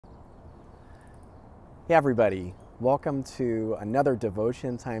Hey everybody, welcome to another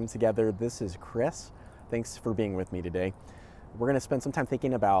devotion time together. This is Chris. Thanks for being with me today. We're going to spend some time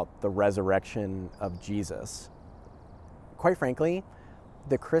thinking about the resurrection of Jesus. Quite frankly,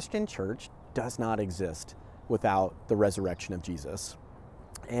 the Christian church does not exist without the resurrection of Jesus.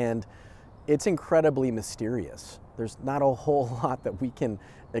 And it's incredibly mysterious. There's not a whole lot that we can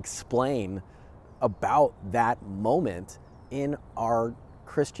explain about that moment in our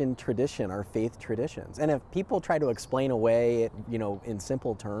Christian tradition, our faith traditions. And if people try to explain away it, in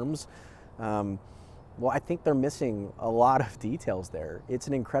simple terms, I think they're missing a lot of details there. It's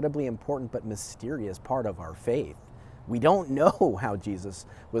an incredibly important but mysterious part of our faith. We don't know how Jesus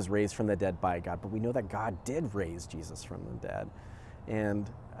was raised from the dead by God, but we know that God did raise Jesus from the dead.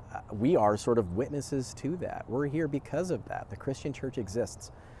 And we are sort of witnesses to that. We're here because of that. The Christian church exists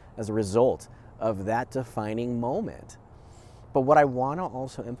as a result of that defining moment. But what I want to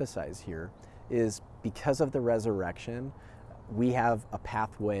also emphasize here is because of the resurrection, we have a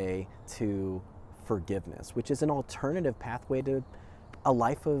pathway to forgiveness, which is an alternative pathway to a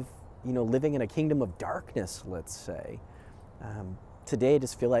life of, living in a kingdom of darkness, let's say. Today, it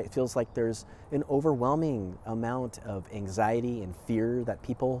just feels like there's an overwhelming amount of anxiety and fear that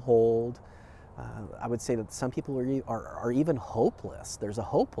people hold. I would say that some people are even hopeless. There's a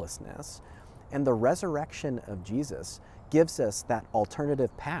hopelessness. And the resurrection of Jesus gives us that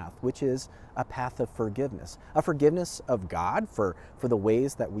alternative path, which is a path of forgiveness. A forgiveness of God for the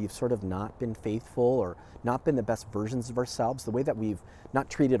ways that we've sort of not been faithful or not been the best versions of ourselves, the way that we've not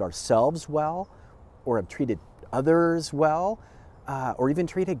treated ourselves well or have treated others well or even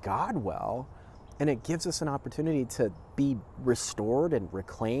treated God well. And it gives us an opportunity to be restored and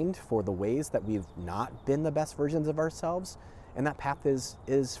reclaimed for the ways that we've not been the best versions of ourselves. And that path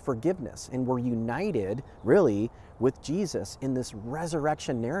is forgiveness. And we're united, really, with Jesus in this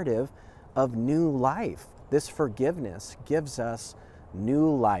resurrection narrative of new life. This forgiveness gives us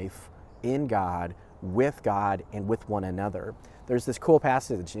new life in God, and with one another. There's this cool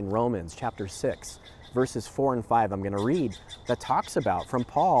passage in Romans chapter 6, verses 4 and 5 I'm going to read that talks about, from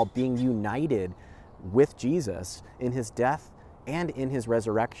Paul, being united with Jesus in his death and in his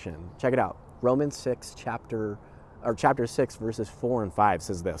resurrection. Check it out. Romans 6, chapter 6, verses 4 and 5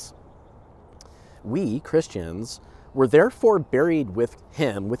 says this: "We, Christians, were therefore buried with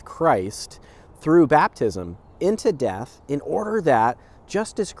him, with Christ, through baptism into death, in order that,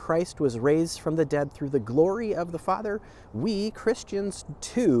 just as Christ was raised from the dead through the glory of the Father, we, Christians,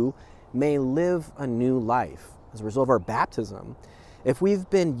 too, may live a new life." As a result of our baptism, if we've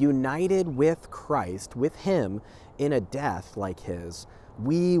been united with Christ, with him, in a death like his,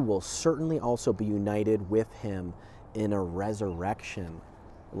 we will certainly also be united with him in a resurrection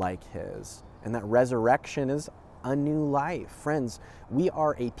like his. And that resurrection is a new life. Friends, we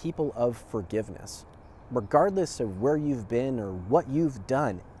are a people of forgiveness. Regardless of where you've been or what you've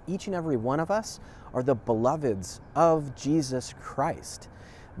done, each and every one of us are the beloveds of Jesus Christ.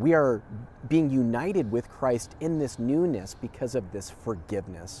 We are being united with Christ in this newness because of this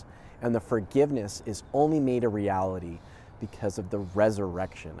forgiveness. And the forgiveness is only made a reality because of the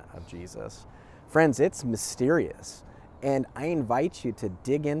resurrection of Jesus. Friends, it's mysterious, and I invite you to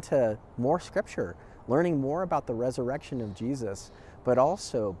dig into more scripture, learning more about the resurrection of Jesus, but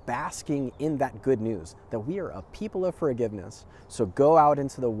also basking in that good news that we are a people of forgiveness. So go out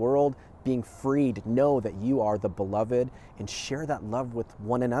into the world being freed, know that you are the beloved, and share that love with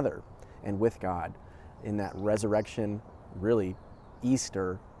one another and with God in that resurrection, really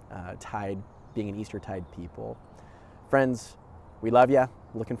Easter tide, being an Easter-tide people. Friends, we love you.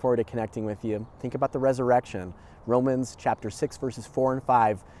 Looking forward to connecting with you. Think about the resurrection. Romans chapter 6, verses 4 and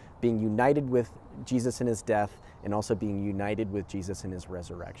 5, being united with Jesus in his death and also being united with Jesus in his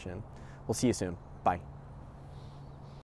resurrection. We'll see you soon. Bye.